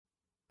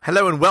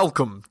Hello and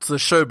welcome to the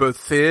show both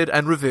feared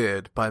and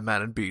revered by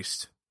man and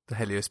beast, the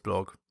Helios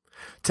blog.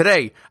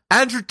 Today,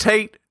 Andrew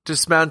Tate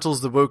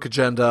dismantles the woke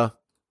agenda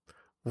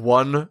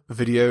one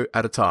video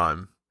at a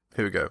time.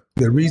 Here we go.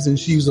 The reason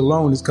she's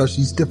alone is because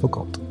she's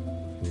difficult.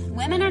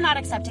 Women are not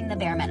accepting the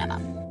bare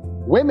minimum.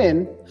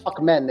 Women fuck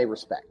men they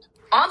respect.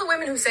 All the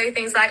women who say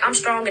things like, I'm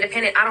strong,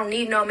 independent, I don't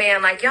need no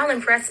man, like, y'all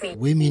impress me.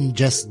 Women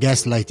just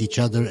gaslight each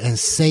other and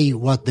say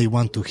what they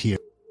want to hear.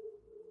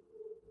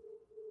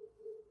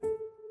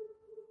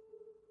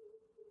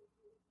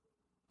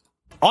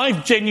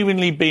 I've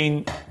genuinely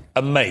been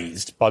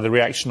amazed by the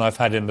reaction I've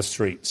had in the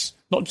streets.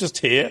 Not just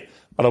here,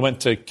 but I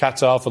went to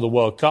Qatar for the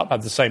World Cup,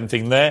 had the same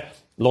thing there.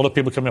 A lot of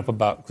people coming up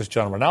about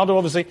Cristiano Ronaldo,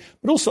 obviously,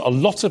 but also a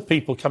lot of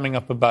people coming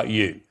up about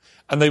you.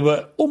 And they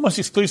were almost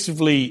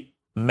exclusively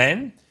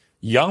men,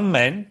 young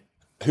men,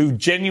 who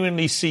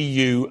genuinely see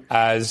you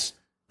as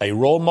a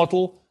role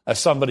model, as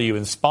somebody who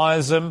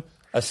inspires them.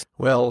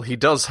 Well, he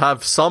does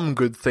have some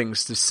good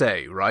things to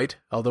say, right?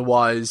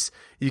 Otherwise,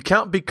 you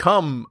can't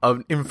become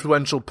an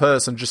influential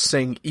person just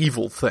saying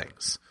evil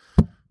things,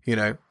 you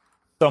know?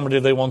 Somebody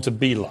they want to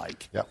be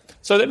like. Yep.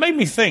 So that made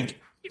me think.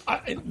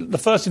 The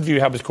first interview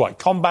you had was quite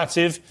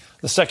combative.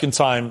 The second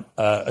time,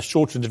 a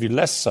shorter interview,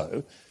 less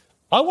so.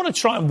 I want to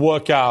try and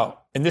work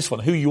out in this one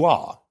who you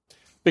are,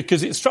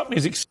 because it struck me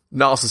as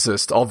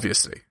narcissist,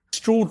 obviously.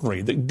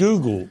 Extraordinary that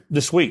Google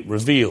this week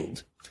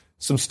revealed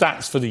some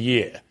stats for the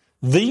year.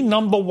 The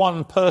number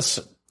one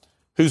person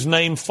whose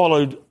name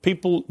followed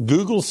people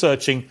Google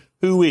searching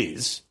who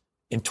is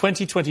in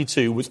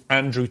 2022 was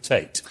Andrew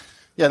Tate.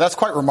 Yeah, that's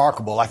quite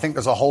remarkable. I think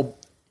there's a whole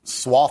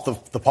swath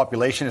of the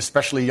population,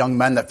 especially young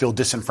men, that feel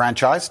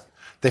disenfranchised.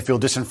 They feel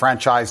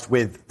disenfranchised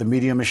with the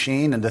media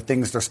machine and the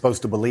things they're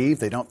supposed to believe.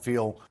 They don't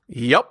feel...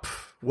 Yup.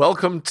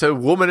 Welcome to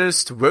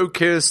womanist,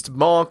 wokeist,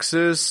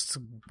 Marxist,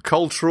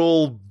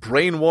 cultural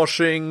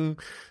brainwashing,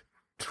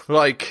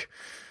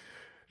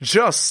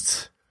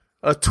 just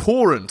a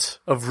torrent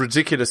of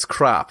ridiculous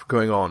crap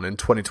going on in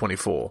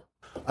 2024.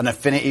 An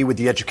affinity with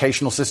the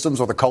educational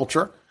systems or the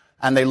culture.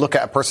 And they look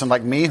at a person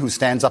like me who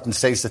stands up and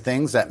says the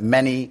things that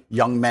many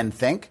young men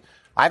think.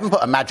 I haven't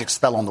put a magic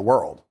spell on the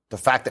world. The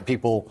fact that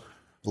people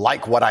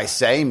like what I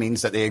say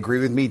means that they agree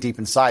with me deep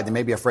inside. They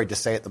may be afraid to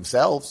say it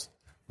themselves.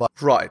 But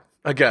right.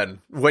 Again,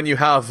 when you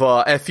have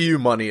FU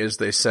money, as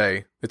they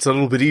say, it's a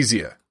little bit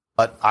easier.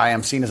 But I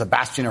am seen as a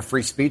bastion of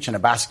free speech and a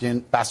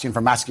bastion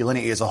for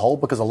masculinity as a whole,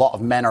 because a lot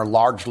of men are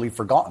largely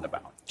forgotten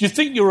about. Do you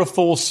think you're a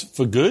force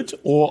for good,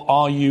 or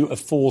are you a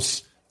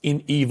force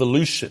in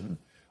evolution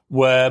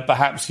where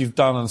perhaps you've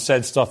done and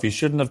said stuff you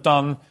shouldn't have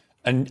done,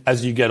 and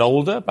as you get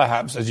older,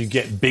 perhaps as you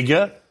get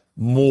bigger,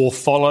 more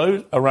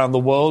followed around the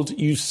world,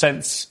 you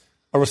sense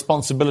a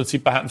responsibility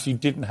perhaps you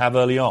didn't have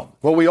early on?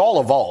 Well, we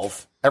all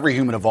evolve. Every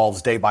human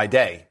evolves day by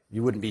day.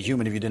 You wouldn't be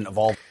human if you didn't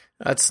evolve.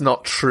 That's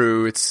not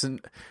true.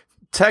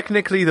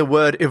 Technically, the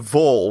word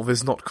evolve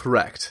is not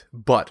correct,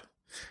 but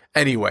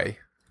anyway.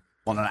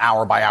 On an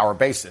hour-by-hour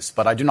basis,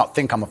 but I do not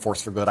think I'm a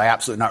force for good. I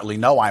absolutely not really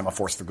know I'm a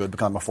force for good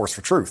because I'm a force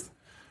for truth.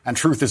 And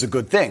truth is a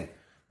good thing.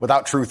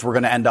 Without truth, we're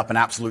going to end up in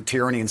absolute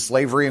tyranny and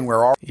slavery, and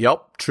we're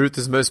Yup, truth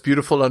is most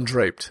beautiful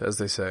undraped, as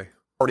they say.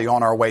 Already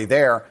on our way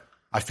there.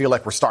 I feel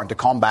like we're starting to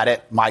combat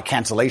it. My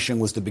cancellation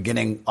was the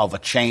beginning of a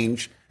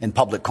change in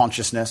public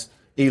consciousness.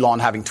 Elon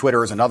having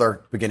Twitter is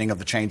another beginning of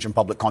the change in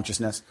public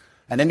consciousness.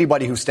 And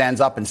anybody who stands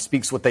up and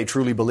speaks what they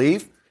truly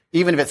believe,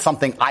 even if it's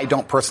something I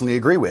don't personally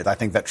agree with, I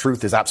think that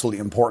truth is absolutely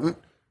important.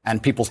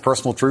 And people's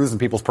personal truths and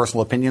people's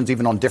personal opinions,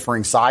 even on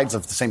differing sides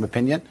of the same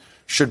opinion,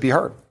 should be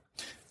heard.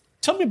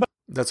 Tell me about...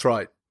 That's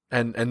right.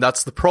 And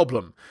that's the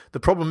problem. The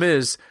problem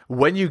is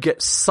when you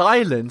get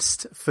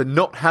silenced for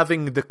not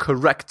having the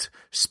correct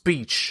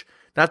speech.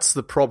 That's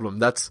the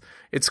problem.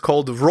 It's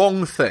called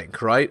wrong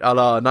think, right? A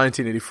la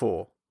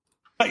 1984.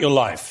 About your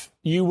life.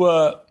 You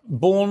were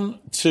born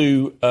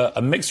to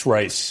a mixed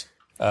race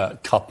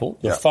couple.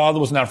 Your father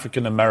was an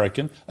African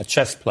American, a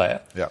chess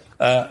player. Yeah.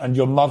 And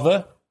your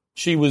mother,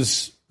 she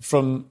was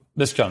from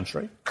this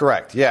country.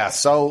 Correct. Yeah.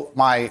 So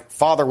my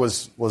father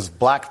was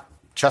black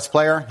chess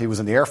player. He was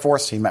in the Air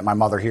Force. He met my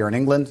mother here in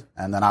England.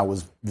 And then I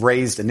was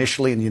raised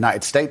initially in the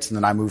United States. And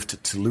then I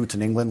moved to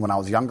Luton, England when I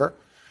was younger.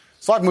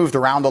 So I've moved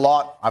around a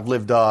lot. I've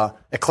lived an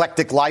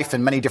eclectic life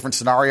in many different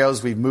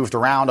scenarios. We've moved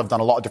around. I've done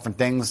a lot of different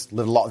things,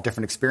 lived a lot of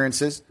different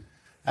experiences.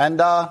 And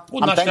what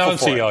I'm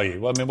nationality are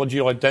you? I mean, what do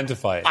you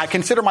identify as? I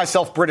consider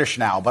myself British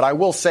now, but I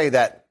will say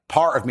that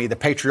part of me, the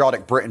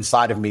patriotic Brit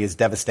inside of me, is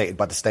devastated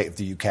by the state of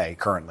the UK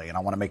currently, and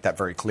I want to make that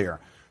very clear.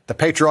 The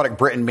patriotic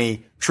Brit in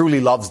me truly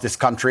loves this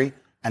country,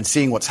 and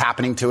seeing what's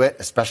happening to it,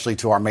 especially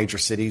to our major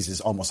cities, is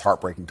almost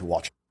heartbreaking to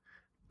watch.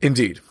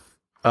 Indeed.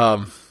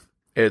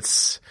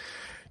 It's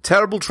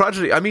terrible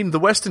tragedy. I mean, the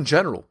West in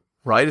general,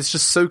 right? It's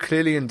just so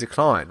clearly in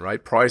decline,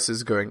 right?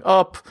 Prices going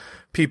up,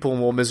 people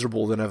more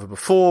miserable than ever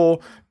before,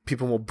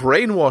 people more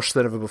brainwashed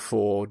than ever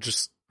before,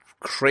 just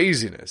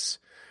craziness.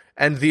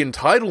 And the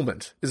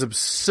entitlement is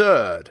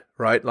absurd,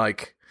 right?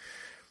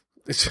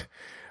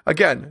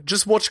 Again,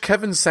 just watch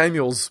Kevin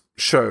Samuel's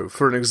show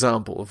for an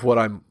example of what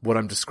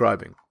I'm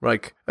describing.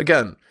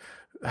 Again,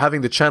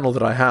 having the channel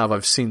that I have,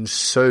 I've seen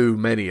so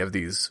many of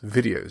these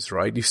videos,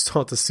 right? You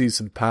start to see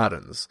some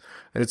patterns,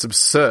 and it's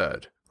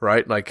absurd,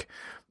 right? Like,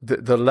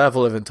 the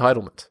level of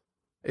entitlement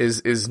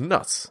is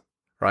nuts,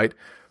 right?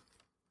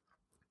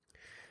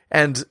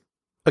 And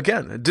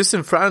again,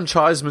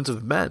 disenfranchisement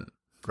of men,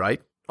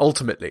 right?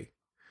 Ultimately.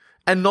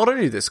 And not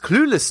only this,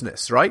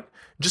 cluelessness, right?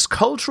 Just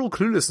cultural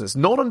cluelessness,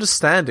 not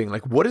understanding,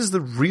 like, what is the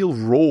real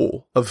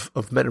role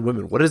of men and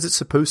women? What is it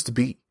supposed to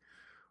be,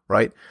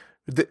 right?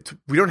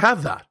 We don't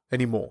have that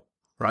anymore,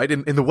 right?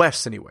 In the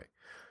West, anyway.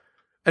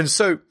 And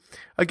so,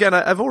 again,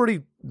 I've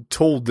already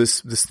told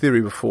this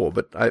theory before,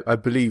 but I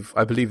believe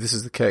this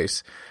is the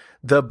case.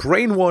 The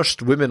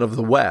brainwashed women of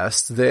the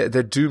West, they're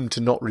doomed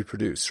to not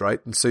reproduce,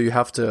 right? And so you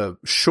have to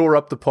shore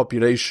up the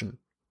population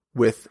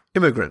with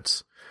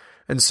immigrants.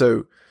 And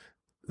so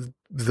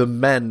the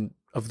men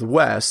of the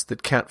West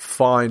that can't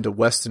find a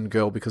Western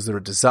girl because they're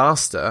a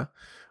disaster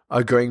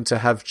are going to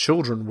have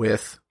children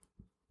with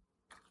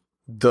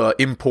the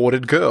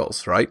imported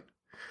girls, right?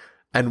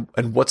 And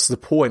what's the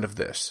point of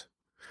this?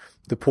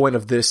 The point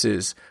of this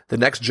is the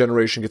next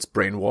generation gets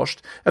brainwashed.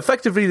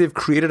 Effectively, they've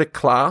created a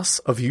class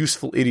of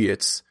useful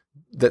idiots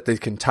that they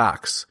can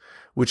tax,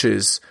 which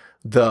is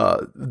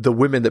the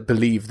women that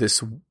believe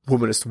this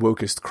womanist,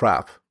 wokest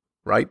crap,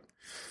 right?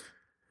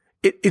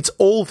 It's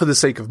all for the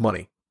sake of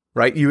money,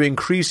 right? You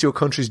increase your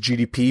country's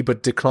GDP,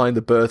 but decline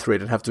the birth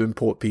rate and have to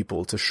import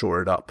people to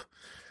shore it up.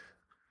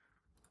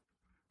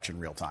 In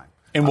real time.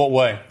 In what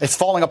way? It's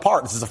falling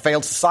apart. This is a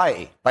failed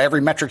society. By every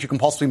metric you can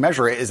possibly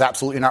measure, it is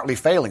absolutely and utterly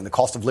failing. The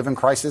cost of living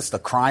crisis, the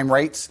crime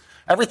rates,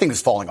 everything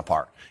is falling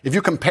apart. If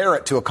you compare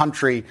it to a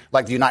country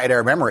like the United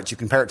Arab Emirates, you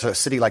compare it to a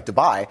city like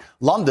Dubai,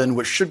 London,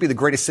 which should be the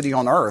greatest city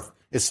on earth,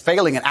 is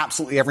failing in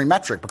absolutely every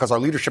metric because our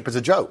leadership is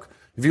a joke.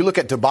 If you look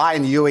at Dubai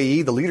and the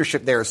UAE, the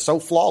leadership there is so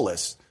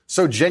flawless,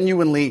 so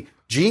genuinely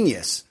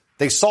genius.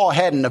 They saw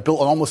ahead and have built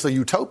almost a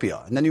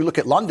utopia. And then you look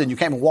at London, you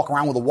can't even walk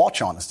around with a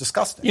watch on. It's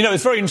disgusting. You know,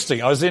 it's very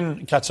interesting. I was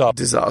in Qatar.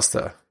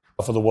 Disaster.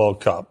 For the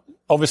World Cup.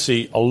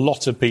 Obviously, a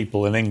lot of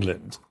people in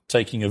England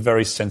taking a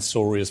very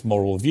censorious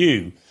moral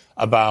view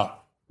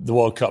about the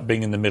World Cup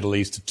being in the Middle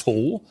East at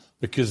all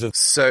because of...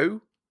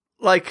 So,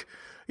 like,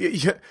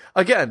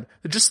 again,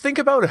 just think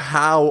about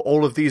how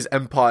all of these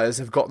empires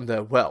have gotten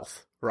their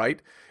wealth,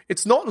 right?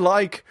 It's not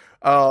like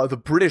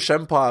the British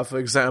Empire, for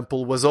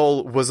example, was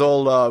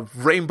all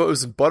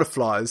rainbows and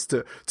butterflies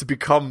to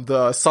become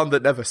the sun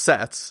that never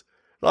sets.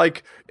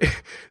 Like,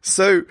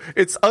 so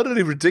it's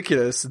utterly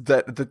ridiculous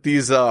that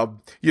these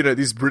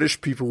these British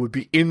people would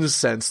be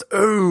incensed.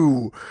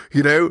 Oh,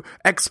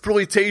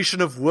 exploitation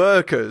of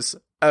workers.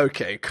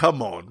 Okay,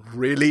 come on,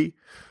 really?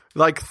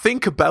 Like,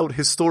 think about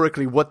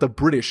historically what the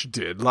British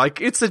did. Like,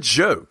 it's a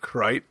joke,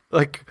 right?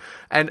 Like,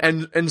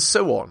 and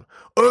so on.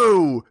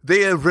 Oh,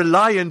 they are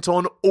reliant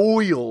on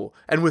oil,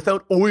 and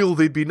without oil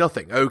they'd be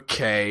nothing.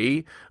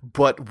 Okay,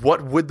 but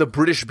what would the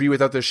British be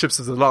without their ships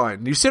of the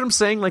line? You see what I'm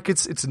saying? Like,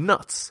 it's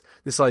nuts,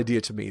 this idea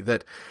to me,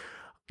 that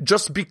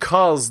just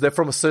because they're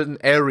from a certain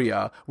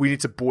area, we need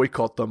to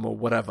boycott them or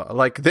whatever.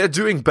 Like, they're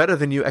doing better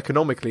than you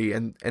economically,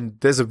 and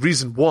there's a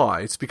reason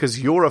why. It's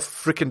because you're a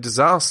freaking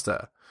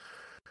disaster.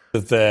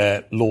 Of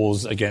their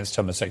laws against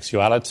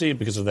homosexuality,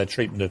 because of their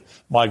treatment of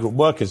migrant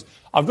workers.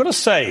 I've got to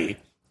say,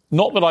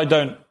 not that I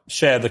don't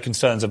share the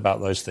concerns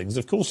about those things,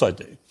 of course I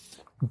do,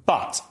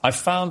 but I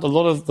found a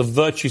lot of the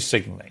virtue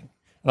signalling,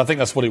 and I think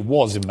that's what it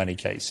was in many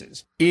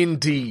cases.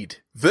 Indeed.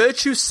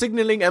 Virtue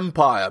signalling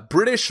empire.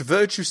 British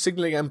virtue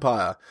signalling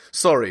empire.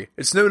 Sorry,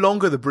 it's no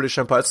longer the British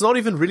Empire. It's not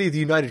even really the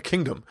United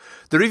Kingdom.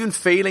 They're even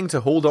failing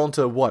to hold on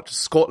to,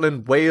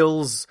 Scotland,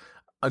 Wales,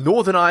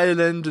 Northern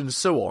Ireland, and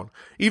so on.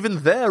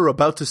 Even they're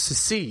about to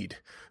secede.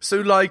 So,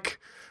 like,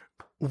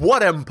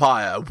 what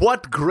empire?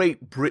 What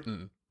Great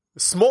Britain?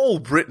 Small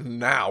Britain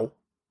now.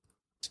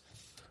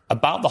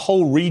 About the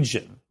whole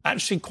region,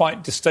 actually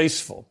quite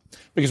distasteful.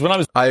 Because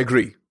when I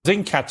agree.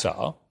 In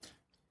Qatar,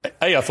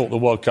 I thought the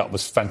World Cup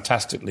was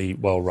fantastically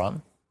well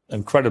run,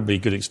 incredibly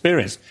good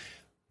experience.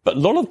 But a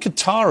lot of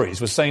Qataris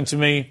were saying to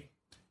me,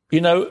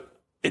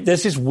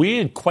 there's this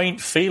weird,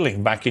 quaint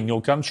feeling back in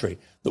your country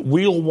that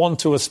we all want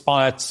to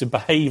aspire to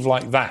behave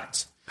like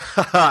that.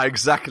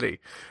 Exactly.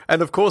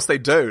 And of course they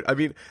don't. I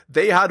mean,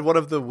 they had one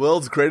of the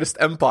world's greatest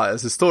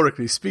empires,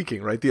 historically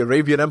speaking, right? The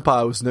Arabian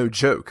Empire was no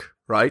joke,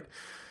 right?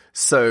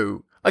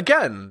 So,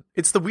 again,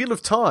 it's the wheel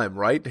of time,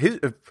 right?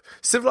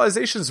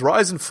 Civilizations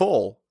rise and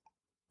fall.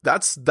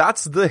 That's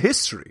the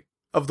history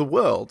of the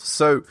world.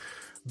 So,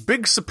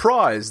 big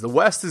surprise. The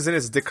West is in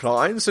its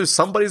decline, so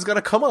somebody's going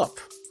to come up,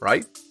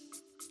 right?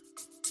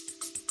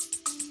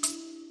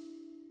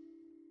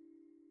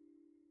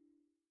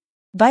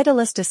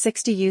 Vitalista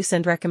 60 use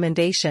and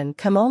recommendation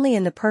come only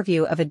in the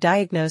purview of a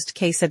diagnosed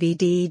case of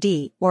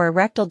EDED or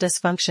erectile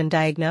dysfunction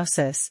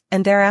diagnosis,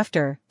 and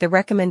thereafter, the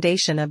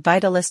recommendation of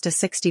Vitalista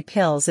 60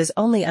 pills is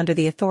only under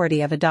the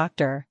authority of a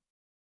doctor.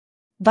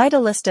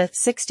 Vitalista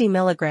 60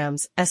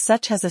 mg as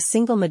such has a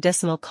single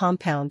medicinal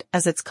compound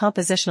as its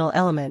compositional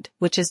element,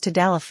 which is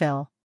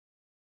tadalafil.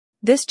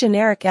 This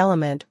generic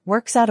element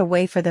works out a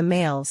way for the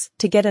males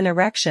to get an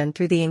erection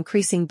through the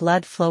increasing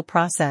blood flow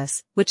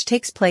process, which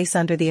takes place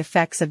under the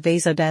effects of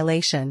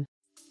vasodilation.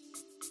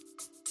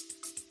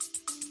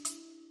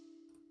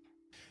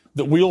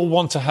 That we all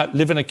want to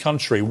live in a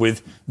country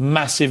with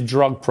massive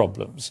drug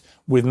problems,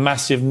 with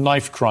massive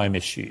knife crime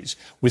issues,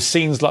 with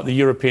scenes like the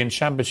European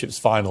Championships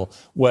final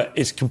where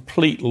it's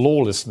complete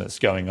lawlessness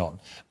going on,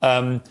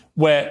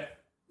 where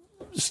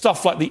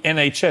stuff like the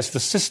NHS, the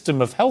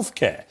system of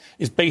healthcare,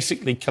 is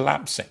basically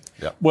collapsing,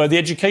 where the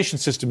education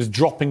system is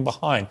dropping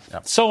behind,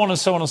 so on and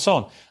so on and so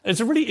on. And it's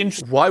a really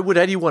interesting... Why would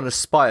anyone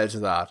aspire to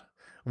that?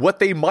 What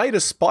they might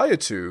aspire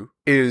to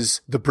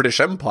is the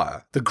British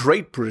Empire, the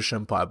great British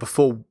Empire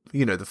before,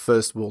 the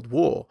First World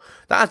War.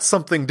 That's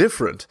something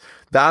different.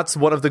 That's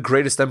one of the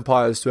greatest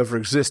empires to ever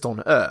exist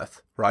on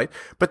Earth, right?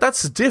 But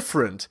that's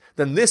different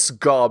than this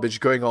garbage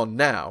going on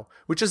now,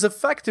 which is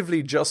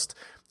effectively just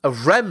a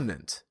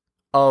remnant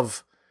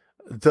of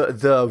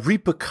the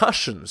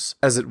repercussions,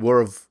 as it were,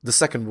 of the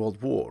Second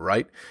World War,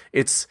 right?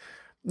 It's,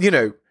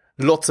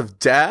 lots of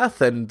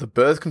death and the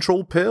birth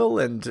control pill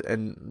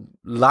and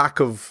lack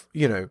of,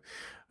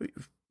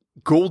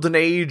 golden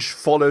age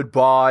followed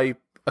by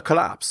a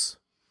collapse,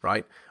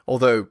 right?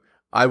 Although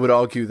I would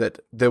argue that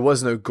there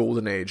was no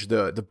golden age.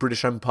 The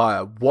British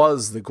Empire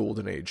was the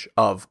golden age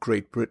of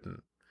Great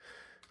Britain,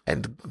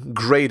 and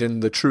great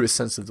in the truest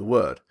sense of the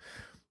word.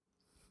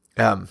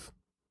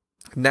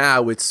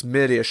 Now it's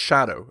merely a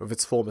shadow of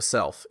its former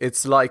self.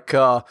 It's like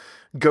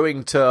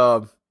going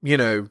to,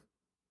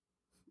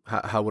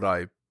 how would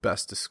I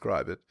best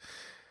describe it?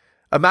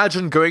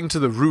 Imagine going to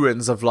the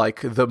ruins of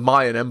the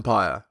Mayan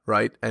Empire,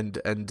 right? And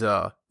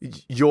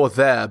you're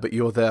there, but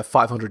you're there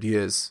 500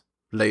 years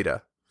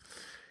later.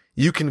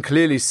 You can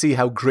clearly see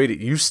how great it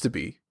used to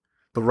be,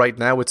 but right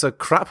now it's a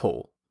crap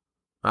hole.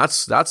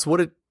 That's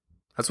what it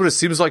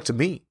seems like to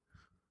me.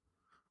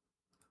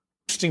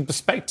 Interesting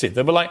perspective.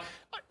 They were like,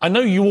 I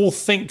know you all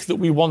think that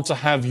we want to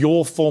have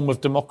your form of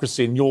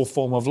democracy and your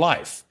form of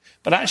life,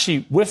 but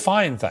actually we're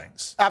fine,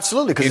 thanks.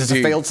 Absolutely, because it's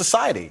a failed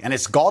society and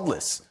it's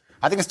godless.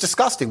 I think it's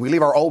disgusting. We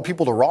leave our old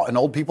people to rot in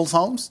old people's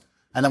homes,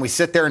 and then we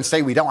sit there and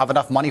say we don't have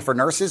enough money for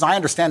nurses. I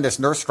understand this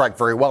nurse strike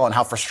very well and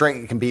how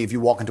frustrating it can be if you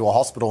walk into a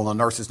hospital and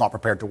the nurse is not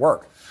prepared to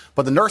work.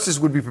 But the nurses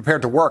would be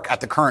prepared to work at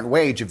the current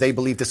wage if they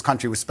believed this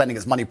country was spending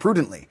its money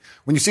prudently.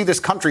 When you see this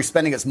country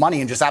spending its money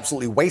and just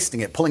absolutely wasting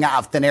it, pulling it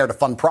out of thin air to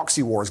fund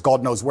proxy wars,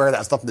 God knows where, that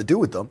has nothing to do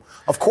with them.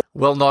 Of course.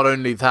 Well, not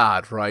only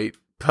that, right?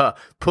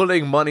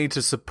 Pulling money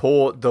to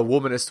support the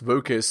womanist,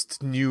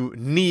 wokist, new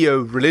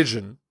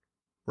neo-religion,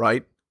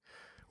 right?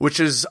 Which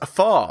is a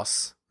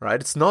farce,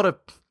 right? It's not a...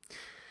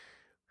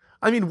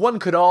 I mean, one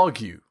could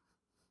argue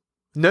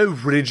no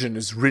religion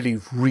is really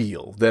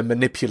real. They're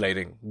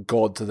manipulating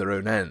God to their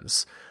own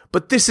ends.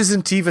 But this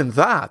isn't even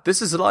that.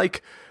 This is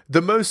like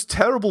the most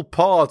terrible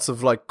parts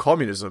of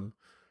communism.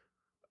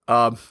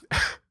 And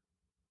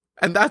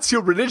that's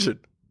your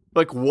religion.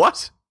 Like,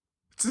 what?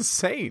 It's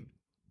insane.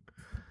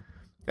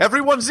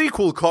 Everyone's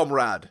equal,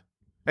 comrade.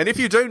 And if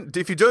you don't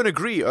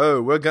agree,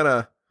 we're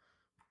gonna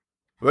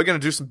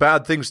do some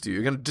bad things to you.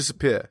 You're gonna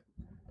disappear.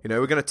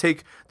 We're gonna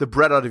take the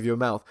bread out of your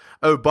mouth.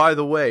 Oh, by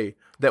the way,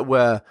 that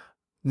we're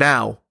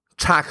now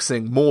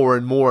taxing more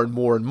and more and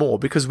more and more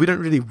because we don't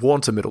really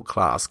want a middle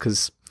class,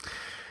 because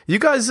you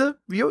guys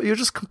you're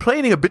just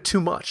complaining a bit too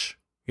much.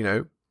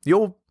 You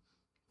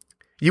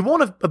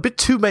want a bit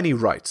too many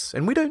rights,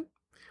 and we don't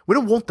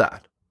want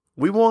that.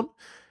 We want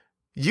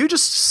you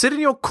just sit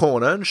in your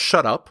corner and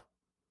shut up,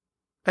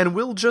 and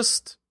we'll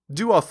just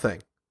do our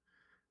thing.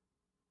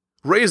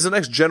 Raise the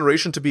next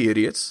generation to be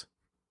idiots,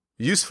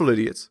 useful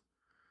idiots.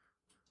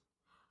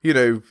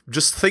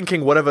 Just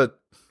thinking whatever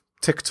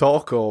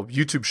TikTok or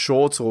YouTube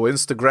Shorts or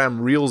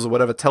Instagram Reels or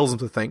whatever tells them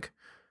to think.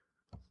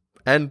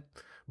 And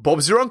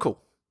Bob's your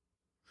uncle.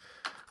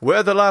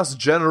 We're the last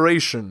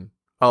generation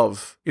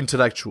of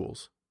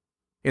intellectuals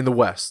in the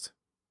West.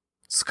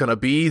 It's going to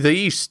be the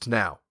East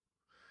now.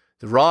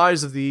 The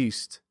rise of the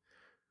East.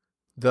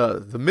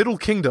 The Middle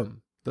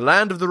Kingdom. The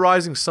land of the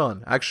rising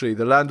sun. Actually,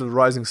 the land of the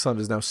rising sun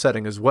is now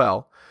setting as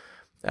well.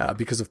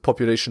 Because of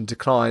population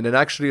decline, and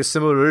actually a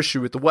similar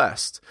issue with the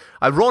West.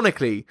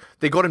 Ironically,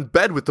 they got in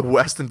bed with the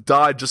West and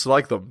died just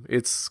like them.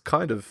 It's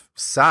kind of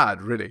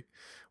sad, really,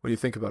 when you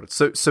think about it.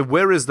 So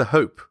where is the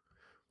hope?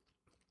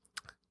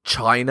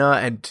 China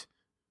and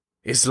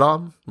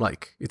Islam?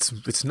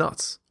 It's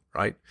nuts,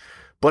 right?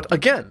 But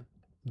again,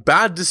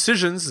 bad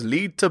decisions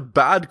lead to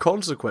bad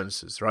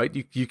consequences, right?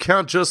 You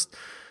can't just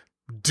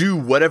do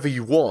whatever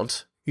you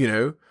want,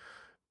 You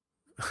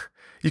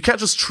can't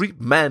just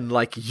treat men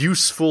like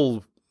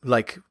useful,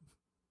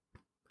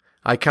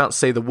 I can't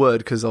say the word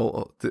because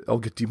I'll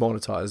get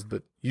demonetized,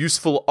 but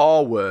useful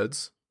R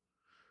words,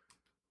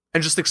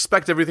 and just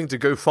expect everything to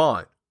go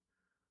fine.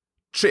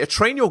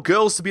 Train your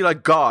girls to be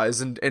like guys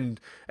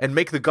and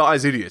make the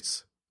guys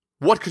idiots.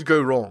 What could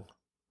go wrong?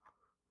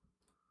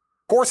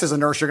 Of course, as a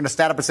nurse, you're going to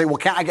stand up and say, well,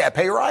 can't I get a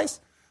pay rise?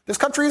 This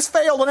country has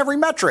failed on every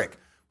metric.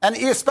 And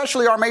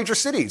especially our major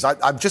cities.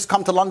 I've just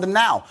come to London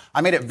now.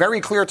 I made it very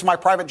clear to my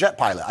private jet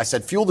pilot. I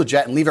said, fuel the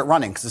jet and leave it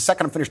running. Because the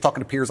second I'm finished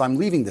talking to Piers, I'm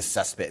leaving this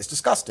cesspit. It's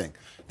disgusting.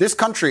 This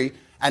country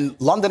and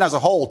London as a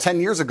whole 10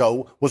 years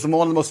ago was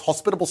one of the most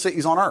hospitable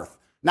cities on earth.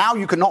 Now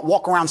you cannot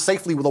walk around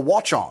safely with a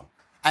watch on.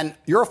 And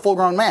you're a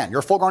full-grown man. You're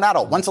a full-grown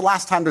adult. When's the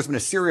last time there's been a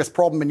serious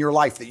problem in your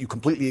life that you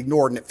completely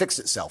ignored and it fixed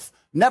itself?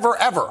 Never,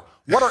 ever.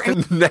 What are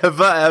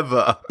Never,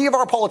 ever. any of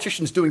our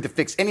politicians doing to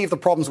fix any of the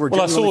problems we're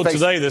Well, I genuinely saw facing?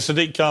 today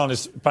that Sadiq Khan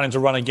is planning to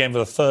run again for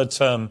the third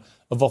term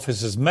of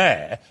office as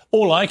mayor.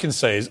 All I can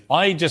say is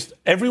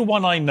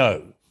everyone I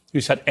know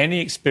who's had any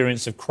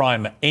experience of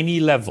crime at any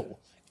level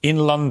in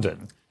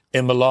London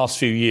in the last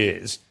few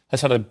years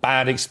has had a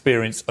bad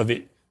experience of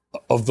it,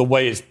 of the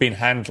way it's been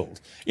handled.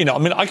 You know, I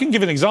mean, I can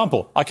give an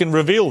example. I can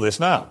reveal this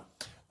now.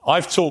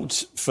 I've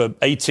talked for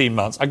 18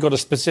 months. I got a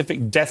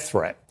specific death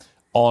threat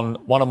on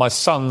one of my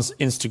son's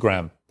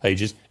Instagram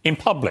pages in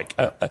public,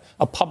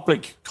 a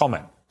public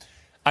comment.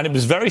 And it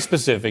was very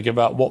specific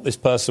about what this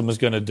person was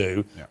going to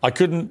do. Yeah. I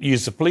couldn't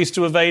use the police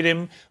to evade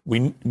him.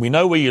 We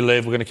know where you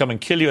live. We're going to come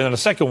and kill you. And then a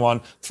second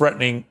one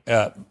threatening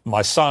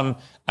my son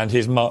and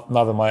his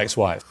mother, my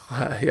ex-wife.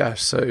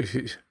 So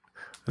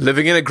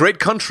living in a great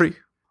country.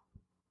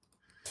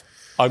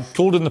 I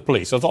called in the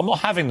police. I thought, I'm not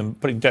having them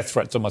putting death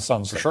threats on my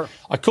son. So sure.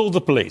 I called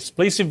the police.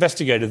 Police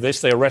investigated this.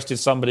 They arrested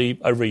somebody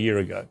over a year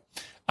ago.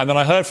 And then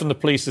I heard from the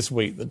police this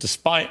week that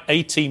despite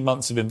 18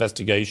 months of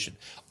investigation,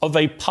 of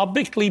a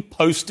publicly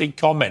posted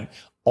comment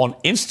on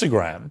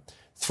Instagram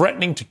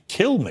threatening to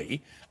kill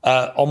me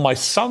on my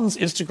son's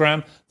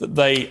Instagram, that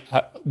they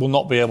will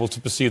not be able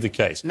to pursue the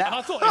case. Now,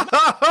 I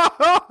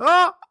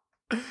thought...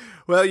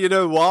 Well, you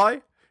know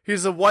why?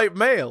 He's a white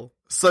male.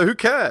 So who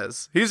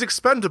cares? He's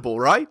expendable,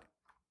 right?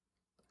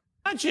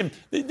 Imagine,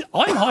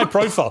 I'm high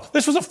profile.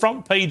 This was a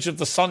front page of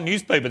the Sun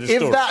newspaper, this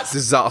story. If that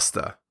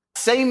Disaster.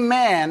 same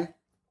man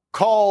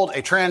called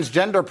a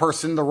transgender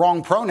person the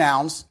wrong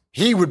pronouns,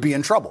 he would be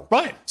in trouble.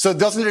 Right. So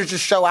doesn't it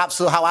just show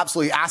how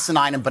absolutely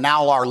asinine and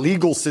banal our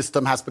legal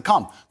system has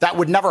become? That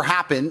would never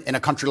happen in a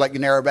country like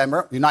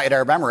United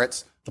Arab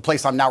Emirates, the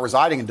place I'm now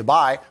residing in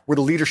Dubai, where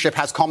the leadership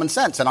has common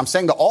sense. And I'm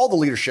saying that all the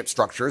leadership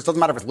structures, doesn't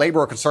matter if it's Labour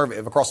or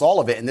Conservative, across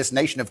all of it in this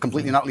nation have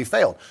completely and utterly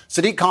failed.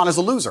 Sadiq Khan is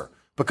a loser.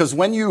 Because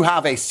when you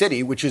have a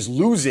city which is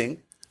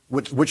losing,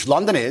 which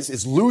London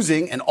is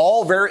losing in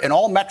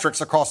all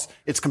metrics across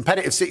its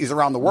competitive cities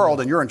around the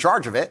world, and you're in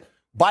charge of it,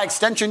 by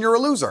extension, you're a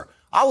loser.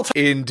 I will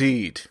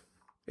Indeed.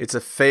 It's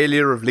a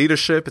failure of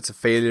leadership. It's a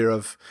failure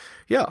of,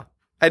 yeah.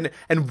 And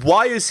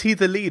why is he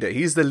the leader?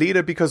 He's the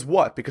leader because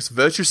what? Because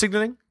virtue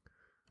signaling?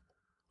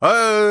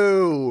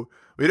 Oh,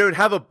 we don't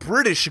have a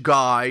British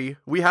guy.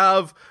 We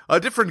have a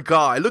different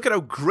guy. Look at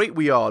how great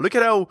we are. Look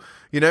at how,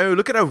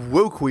 look at how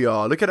woke we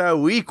are. Look at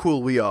how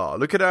equal we are.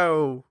 Look at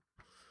how...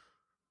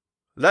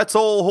 Let's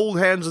all hold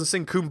hands and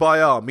sing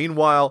Kumbaya.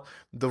 Meanwhile,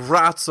 the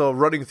rats are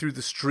running through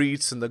the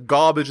streets and the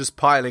garbage is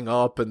piling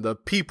up and the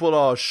people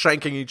are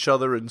shanking each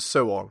other and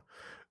so on.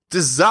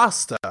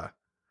 Disaster.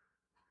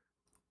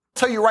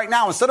 tell you right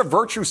now, instead of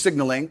virtue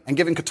signaling and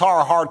giving Qatar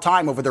a hard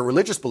time over their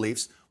religious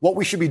beliefs, what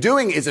we should be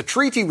doing is a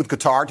treaty with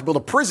Qatar to build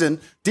a prison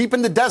deep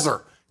in the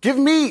desert.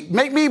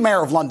 Make me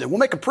mayor of London. We'll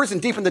make a prison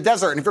deep in the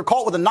desert. And if you're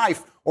caught with a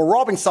knife or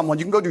robbing someone,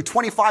 you can go do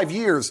 25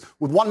 years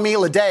with one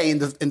meal a day in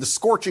the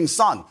scorching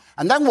sun.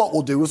 And then what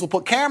we'll do is we'll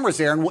put cameras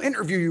there and we'll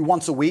interview you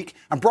once a week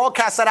and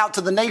broadcast that out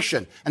to the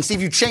nation and see if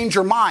you change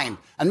your mind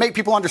and make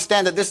people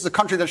understand that this is a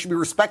country that should be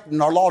respected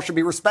and our laws should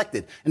be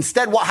respected.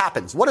 Instead, what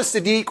happens? What has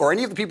Sadiq or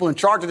any of the people in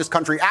charge of this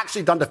country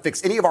actually done to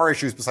fix any of our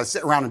issues besides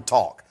sit around and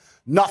talk?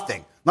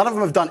 Nothing. None of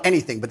them have done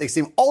anything, but they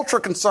seem ultra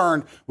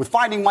concerned with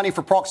finding money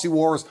for proxy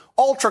wars,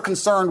 ultra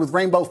concerned with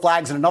rainbow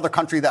flags in another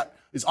country that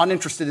is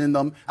uninterested in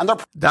them. And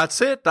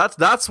that's it.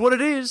 That's what it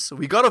is.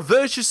 We got to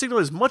virtue signal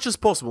as much as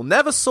possible.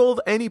 Never solve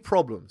any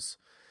problems.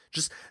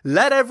 Just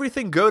let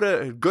everything go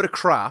to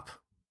crap,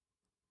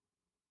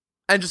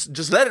 and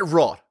just let it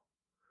rot,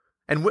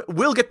 and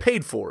we'll get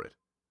paid for it.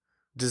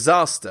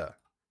 Disaster.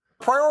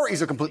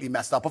 Priorities are completely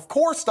messed up. Of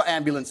course the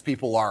ambulance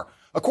people are.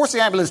 Of course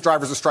the ambulance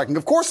drivers are striking.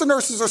 Of course the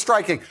nurses are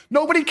striking.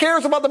 Nobody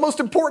cares about the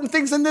most important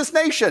things in this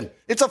nation.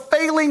 It's a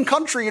failing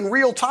country in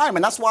real time,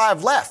 and that's why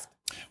I've left.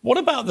 What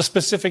about the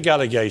specific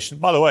allegation?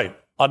 By the way,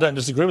 I don't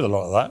disagree with a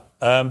lot of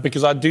that,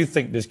 because I do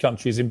think this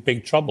country is in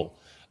big trouble.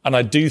 And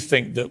I do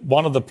think that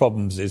one of the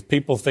problems is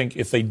people think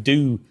if they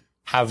do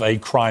have a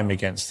crime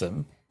against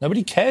them,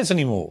 nobody cares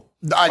anymore.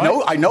 I know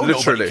Literally.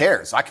 Nobody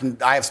cares.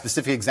 I have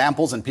specific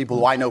examples and people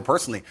who I know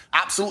personally.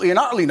 Absolutely and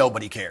utterly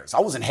nobody cares. I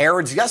was in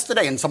Harrods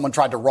yesterday and someone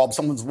tried to rob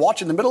someone's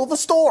watch in the middle of the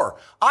store.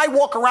 I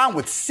walk around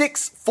with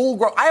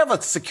I have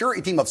a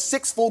security team of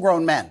 6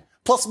 full-grown men,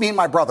 plus me and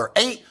my brother,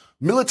 8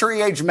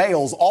 military-age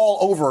males, all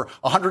over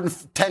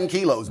 110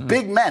 kilos,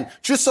 big men,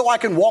 just so I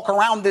can walk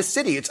around this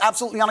city. It's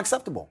absolutely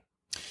unacceptable.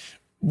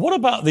 What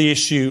about the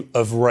issue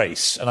of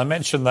race? And I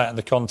mentioned that in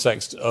the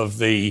context of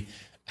the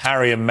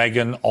Harry and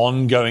Meghan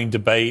ongoing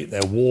debate,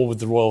 their war with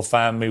the royal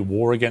family,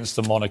 war against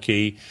the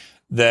monarchy,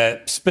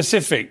 their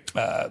specific,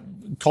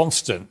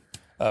 constant...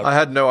 I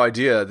had no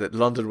idea that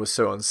London was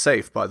so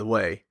unsafe, by the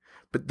way.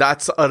 But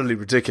that's utterly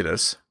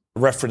ridiculous.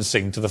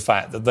 Referencing to the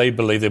fact that they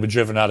believe they were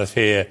driven out of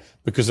here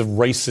because of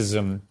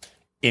racism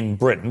in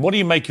Britain. What do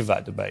you make of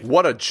that debate?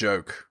 What a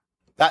joke.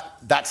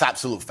 That's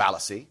absolute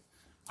fallacy.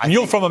 And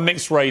you're from a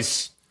mixed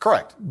race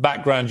correct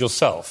background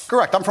yourself.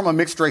 Correct. I'm from a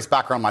mixed race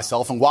background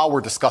myself. And while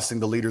we're discussing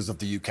the leaders of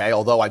the UK,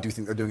 although I do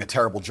think they're doing a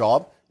terrible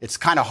job, it's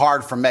kind of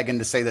hard for Meghan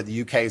to say that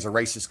the UK is a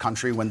racist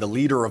country when the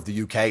leader of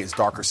the UK is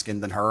darker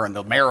skinned than her and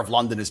the mayor of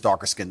London is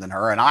darker skinned than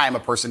her. And I am a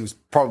person who's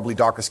probably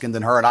darker skinned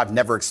than her. And I've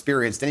never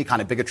experienced any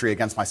kind of bigotry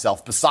against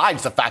myself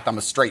besides the fact I'm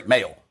a straight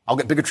male. I'll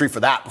get bigotry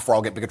for that before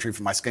I'll get bigotry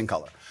for my skin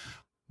color.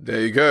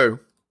 There you go.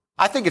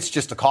 I think it's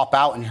just a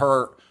cop-out and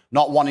her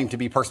not wanting to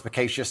be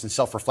perspicacious and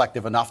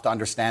self-reflective enough to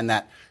understand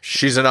that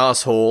she's an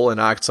asshole and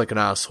acts like an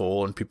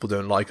asshole and people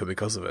don't like her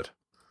because of it.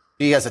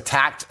 She has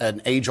attacked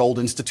an age-old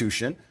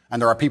institution,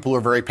 and there are people who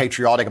are very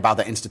patriotic about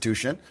that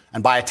institution.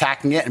 And by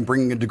attacking it and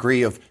bringing a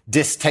degree of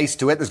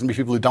distaste to it, there's going to be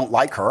people who don't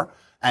like her.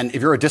 And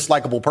if you're a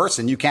dislikable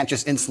person, you can't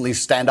just instantly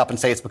stand up and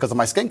say it's because of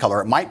my skin color.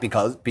 It might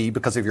be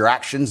because of your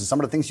actions and some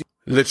of the things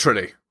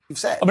literally you've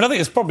said. I mean, I think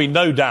there's probably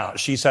no doubt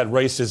she's had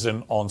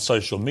racism on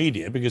social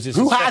media because it's...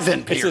 Who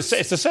hasn't, Piers?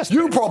 It's a cesspit.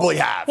 You probably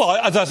have. Well,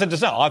 as I said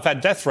just now, I've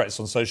had death threats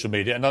on social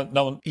media and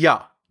no one...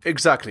 Yeah,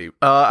 exactly.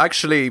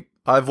 Actually,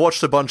 I've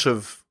watched a bunch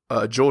of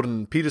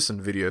Jordan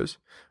Peterson videos.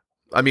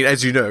 I mean,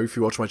 as you know, if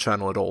you watch my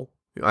channel at all,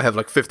 I have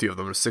like 50 of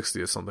them or 60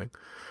 or something.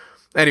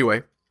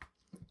 Anyway.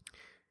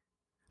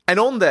 And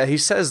on there, he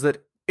says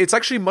that it's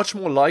actually much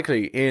more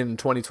likely in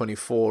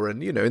 2024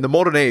 and, you know, in the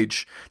modern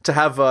age to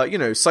have,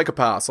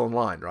 psychopaths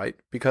online, right?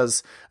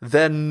 Because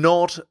they're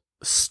not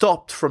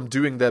stopped from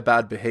doing their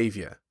bad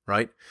behavior,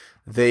 right?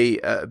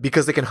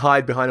 Because they can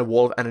hide behind a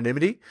wall of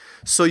anonymity.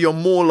 So you're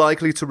more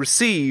likely to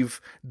receive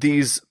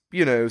these,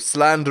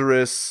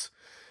 slanderous,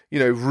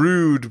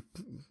 rude,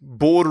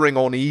 bordering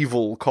on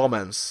evil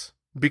comments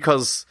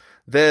because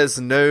there's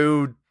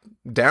no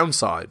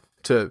downside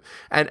to,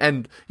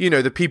 and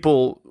the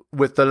people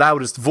with the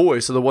loudest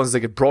voice are the ones that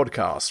get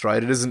broadcast,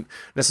 right? It isn't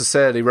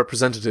necessarily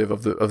representative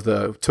of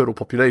the total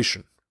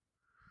population.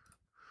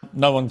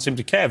 No one seemed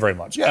to care very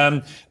much.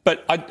 Yeah.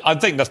 But I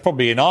think that's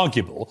probably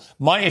inarguable.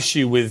 My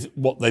issue with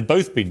what they've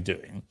both been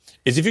doing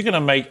is if you're going to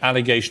make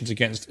allegations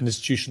against an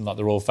institution like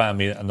the royal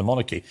family and the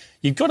monarchy,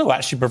 you've got to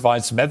actually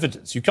provide some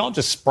evidence. You can't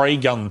just spray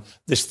gun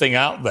this thing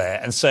out there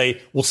and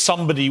say, well,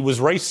 somebody was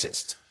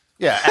racist.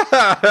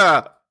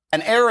 Yeah.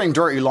 And airing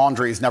dirty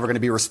laundry is never going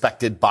to be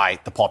respected by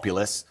the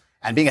populace.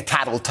 And being a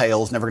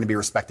tattletale is never going to be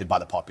respected by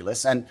the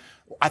populace. And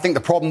I think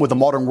the problem with the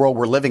modern world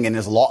we're living in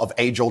is a lot of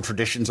age-old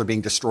traditions are being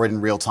destroyed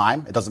in real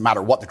time. It doesn't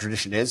matter what the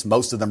tradition is.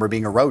 Most of them are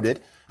being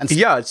eroded. And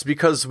yeah, it's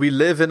because we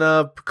live in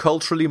a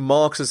culturally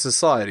Marxist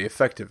society,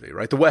 effectively,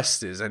 right? The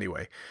West is,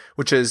 anyway.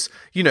 Which is,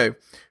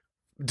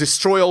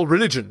 destroy all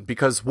religion.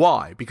 Because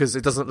why? Because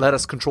it doesn't let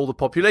us control the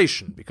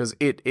population. Because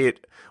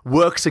it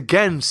works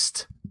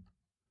against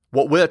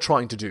what we're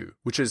trying to do,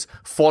 which is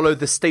follow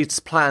the state's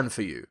plan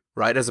for you,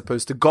 right? As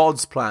opposed to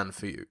God's plan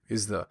for you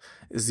is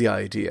the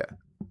idea.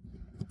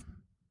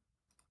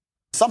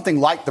 Something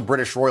like the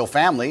British royal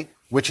family,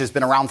 which has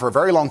been around for a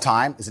very long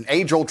time, is an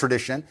age-old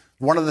tradition.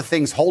 One of the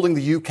things holding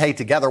the UK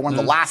together, one of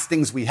the last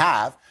things we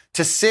have,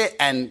 to sit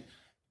and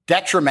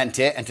detriment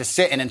it and to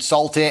sit and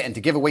insult it and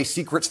to give away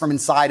secrets from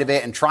inside of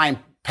it and try and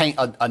paint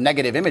a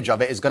negative image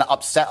of it is going to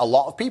upset a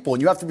lot of people.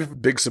 And you have to be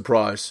big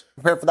surprise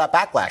prepared for that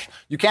backlash.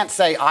 You can't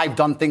say I've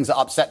done things that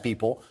upset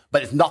people,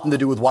 but it's nothing to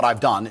do with what I've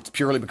done. It's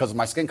purely because of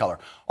my skin color.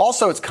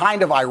 Also, it's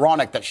kind of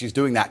ironic that she's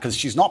doing that because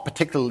she's not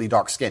particularly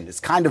dark skinned.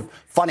 It's kind of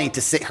funny to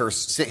sit her.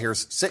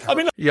 I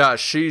mean, yeah,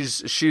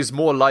 she's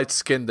more light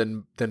skinned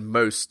than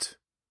most.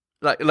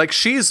 Like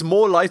she's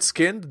more light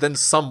skinned than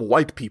some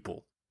white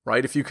people,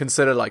 right? If you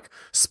consider like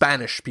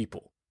Spanish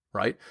people.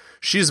 Right?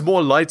 She's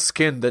more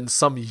light-skinned than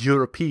some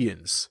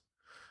Europeans,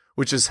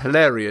 which is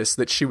hilarious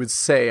that she would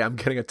say, I'm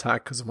getting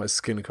attacked because of my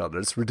skin color.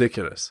 It's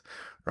ridiculous,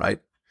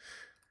 right?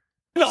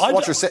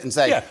 Watch her sit and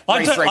say, yeah,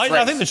 race.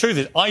 I think the truth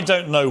is, I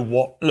don't know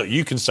what... Look,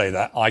 you can say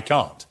that. I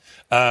can't.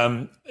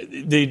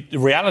 The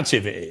reality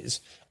of it is,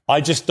 I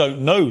just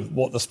don't know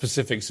what the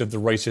specifics of the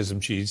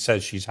racism she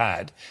says she's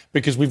had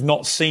because we've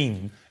not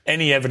seen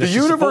any evidence. The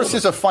universe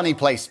is a funny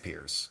place,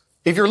 Piers.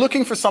 If you're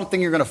looking for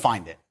something, you're going to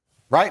find it.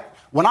 Right?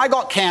 When I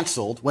got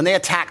canceled, when they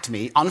attacked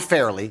me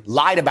unfairly,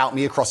 lied about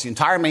me across the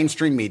entire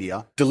mainstream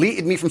media,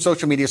 deleted me from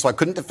social media so I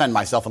couldn't defend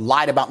myself and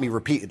lied about me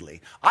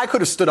repeatedly, I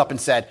could have stood up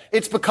and said,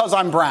 it's because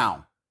I'm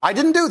brown. I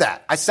didn't do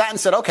that. I sat and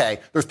said, okay,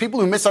 there's people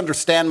who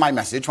misunderstand my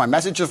message. My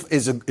message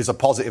is a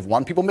positive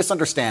one. People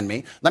misunderstand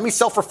me. Let me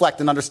self-reflect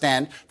and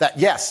understand that,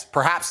 yes,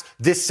 perhaps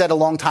this said a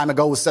long time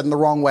ago was said in the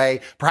wrong way.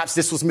 Perhaps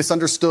this was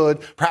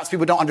misunderstood. Perhaps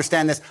people don't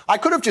understand this. I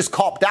could have just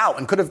copped out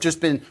and could have just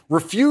been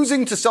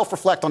refusing to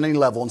self-reflect on any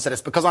level and said,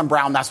 it's because I'm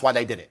brown, that's why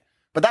they did it.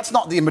 But that's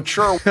not the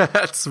immature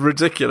That's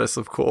ridiculous,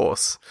 of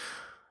course.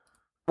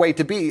 way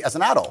to be as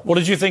an adult. What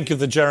did you think of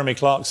the Jeremy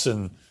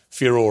Clarkson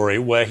furore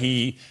where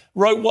he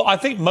wrote what I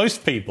think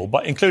most people,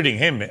 but including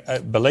him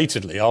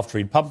belatedly after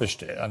he'd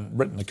published it and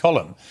written the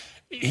column,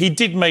 he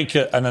did make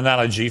an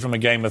analogy from a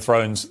Game of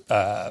Thrones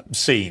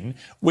scene,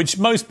 which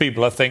most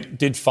people, I think,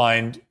 did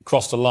find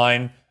crossed a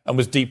line and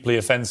was deeply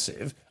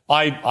offensive.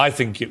 I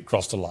think it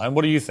crossed a line.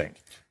 What do you think?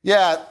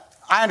 Yeah,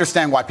 I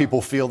understand why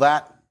people feel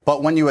that.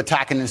 But when you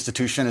attack an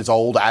institution as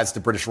old as the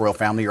British royal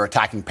family, you're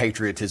attacking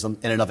patriotism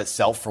in and of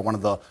itself for one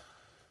of the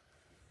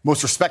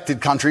most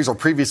respected countries, or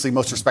previously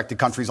most respected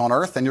countries on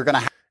earth, and you're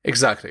going to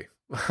Exactly.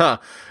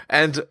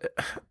 And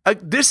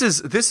this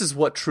is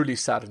what truly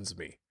saddens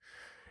me.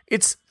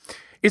 It's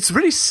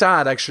really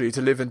sad, actually,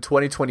 to live in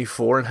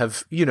 2024 and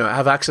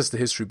have access to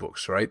history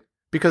books, right?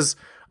 Because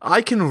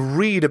I can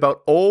read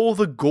about all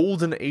the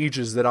golden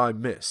ages that I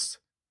missed.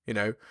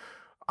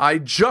 I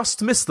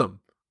just missed them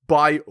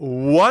by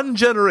one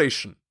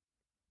generation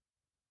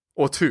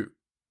or two.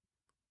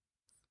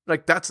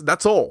 Like,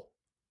 that's all.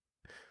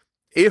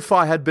 If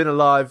I had been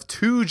alive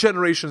 2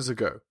 generations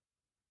ago,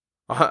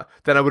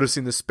 then I would have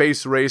seen the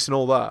space race and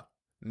all that.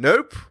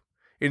 Nope.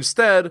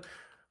 Instead,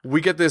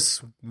 we get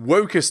this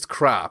wokest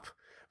crap.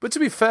 But to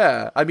be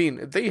fair, I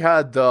mean, they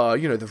had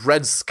the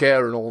Red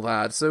Scare and all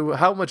that, so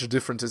how much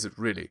different is it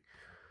really?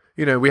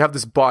 We have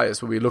this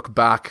bias where we look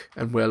back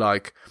and we're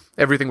like,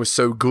 everything was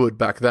so good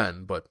back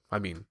then, but, I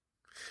mean,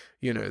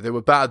 there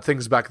were bad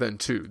things back then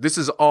too. This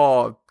is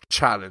our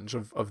challenge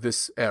of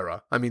this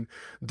era. I mean,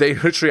 they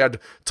literally had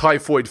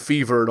typhoid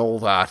fever and all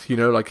that,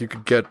 like you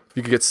could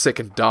get sick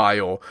and die,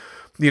 or,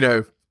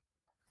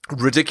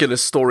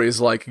 ridiculous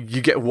stories like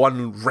you get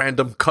one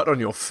random cut on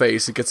your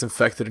face, it gets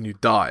infected and you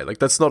die. Like,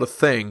 that's not a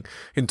thing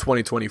in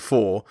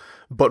 2024.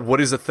 But what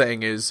is a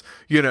thing is,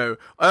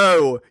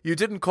 oh, you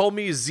didn't call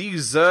me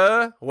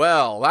Caesar?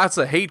 Well, that's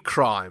a hate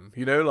crime,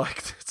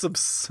 like, it's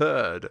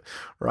absurd,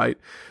 right?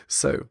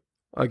 So,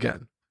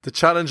 again, the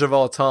challenge of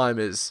our time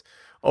is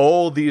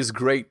all these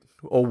great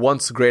or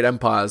once great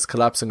empires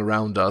collapsing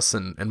around us,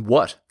 and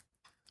what?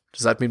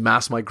 Does that mean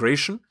mass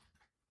migration?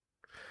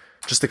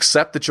 Just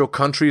accept that your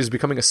country is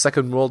becoming a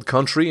second world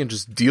country and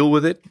just deal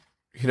with it?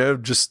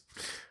 Just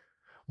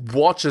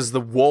watch as the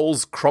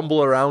walls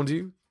crumble around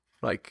you?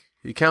 Like,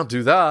 you can't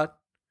do that.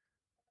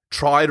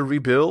 Try to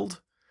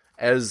rebuild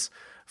as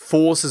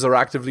forces are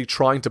actively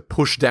trying to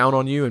push down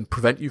on you and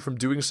prevent you from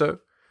doing so.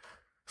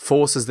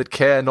 Forces that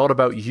care not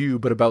about you,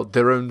 but about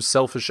their own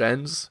selfish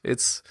ends.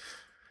 It's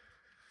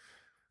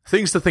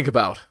things to think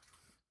about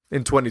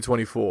in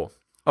 2024.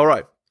 All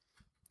right,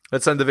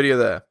 let's end the video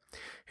there.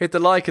 Hit the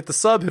like, hit the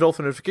sub, hit all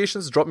for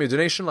notifications, drop me a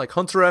donation like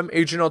Hunter M,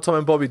 Adrian R, Tom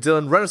and Bobby,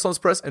 Dylan, Renaissance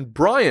Press, and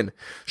Brian.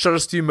 Shout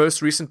out to you,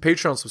 most recent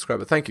Patreon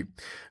subscriber. Thank you.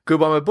 Go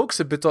buy my books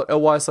at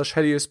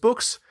bit.ly/Helios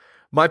books.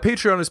 My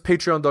Patreon is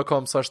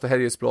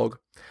patreon.com/theheliosblog.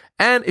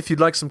 And if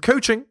you'd like some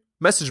coaching,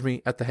 message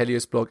me at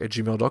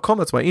theheliosblog@gmail.com.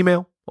 That's my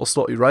email. I'll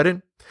slot you right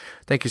in.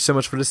 Thank you so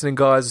much for listening,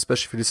 guys,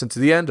 especially if you listen to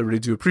the end. I really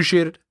do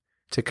appreciate it.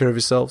 Take care of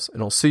yourselves,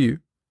 and I'll see you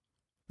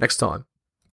next time.